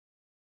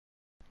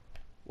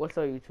What's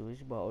up, YouTube? It's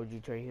your boy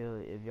OG Trey here.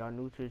 If y'all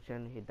new to the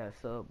channel, hit that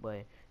sub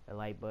button, the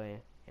like button,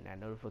 and that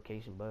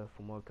notification button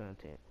for more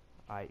content.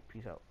 Alright,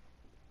 peace out.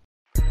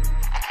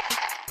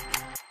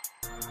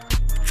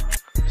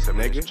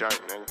 Nigga,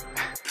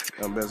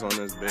 I'm best on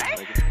this bitch,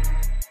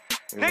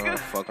 nigga. You know how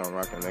the fuck I'm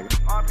rocking, nigga.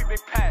 RP Big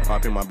Pat.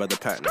 RP my brother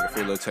Pat, nigga.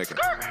 Feel a little taker.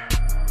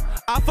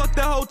 I fucked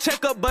the whole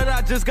checkup, but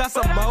I just got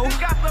some more.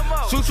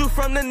 Shoot you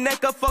from the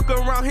neck up, fuck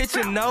around, hit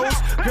your nose.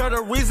 Girl,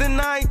 the reason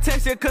I ain't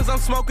text you, cause I'm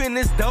smoking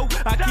this dope.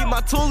 I keep my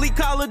toolie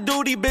Call of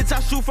Duty, bitch, I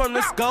shoot from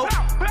the scope.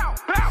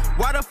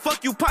 Why the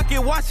fuck you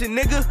pocket watching,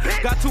 nigga?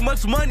 Got too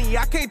much money,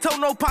 I can't tote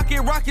no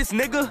pocket rockets,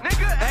 nigga.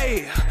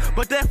 Hey,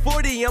 but that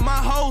 40 in my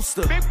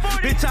holster.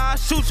 Bitch, I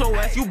shoot your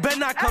ass, you better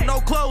not come no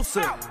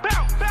closer.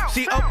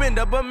 She opened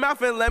up her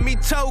mouth and let me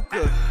choke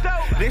her.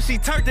 Then she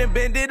turned and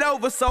bent it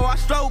over, so I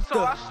stroked her.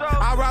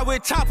 I ride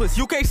with choppers,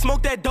 you can't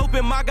smoke that dope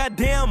in my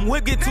goddamn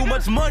whip. Get too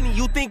much money,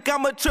 you think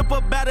I'm a trip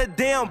about a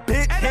damn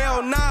bitch?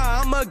 Hell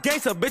nah, I'm a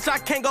gangster, bitch, I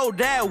can't go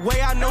that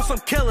way. I know some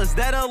killers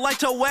that'll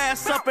light your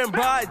ass up in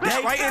broad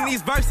day. Writing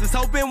these verses,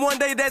 hoping one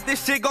day that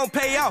this shit gon'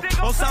 pay out.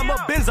 Osama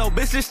Benzo,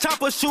 bitch, this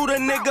chopper shoot a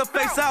nigga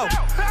face out.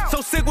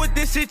 So sick with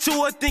this shit, you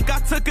would think I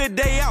took a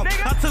day out.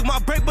 I took my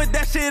break, but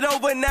that shit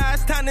over, now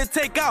it's time to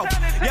take out.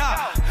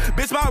 Yeah,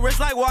 bitch, my wrist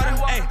like water,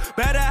 ayy,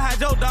 better hide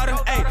your daughter,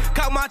 ayy,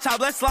 cock my chop,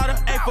 let's slaughter,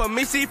 ayy, for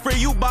me, see free,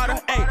 you bought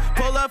her, ayy,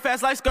 pull up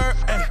fast like skirt,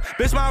 ayy,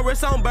 bitch, my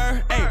wrist on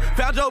burr, ayy,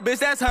 found your bitch,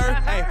 that's her,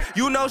 ayy,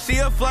 you know she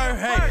a flirt,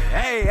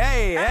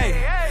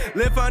 ayy,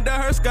 lift under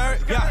her skirt,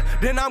 yeah,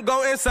 then I'm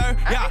gon' insert,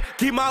 yeah,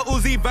 keep my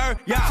Uzi bird,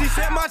 yeah, she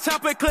said my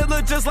chopping clip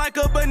look just like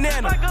a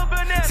banana,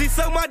 she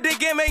suck my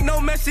dick and make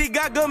no mess, she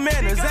got good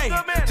manners,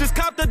 ayy, just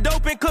cop the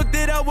dope and cooked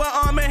it up with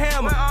Arm &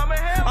 Hammer,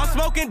 I'm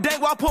smoking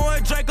dank while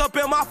pouring Drake up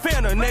in my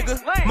Fanta,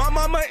 nigga. My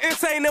mama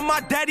insane and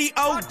my daddy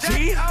OG.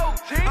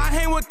 I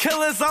hang with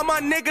killers, all my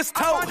niggas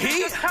toe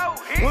heat.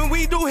 When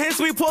we do hits,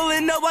 we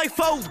pullin' up like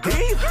 4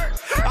 deep.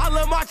 I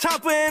love my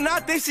chopper and I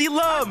think she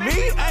love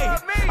me.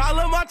 Ay, I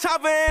love my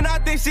chopper and I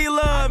think she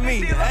love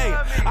me.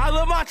 Ay, I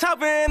love my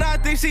chopper and I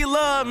think she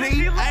love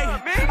me.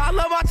 Ay, I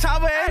love my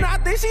chopper and I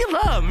think she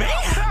love me.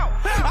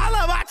 I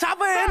love my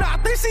chopper and I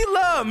think she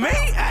love me.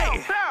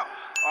 Ay.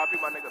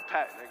 RP my nigga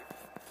Pat,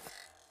 nigga.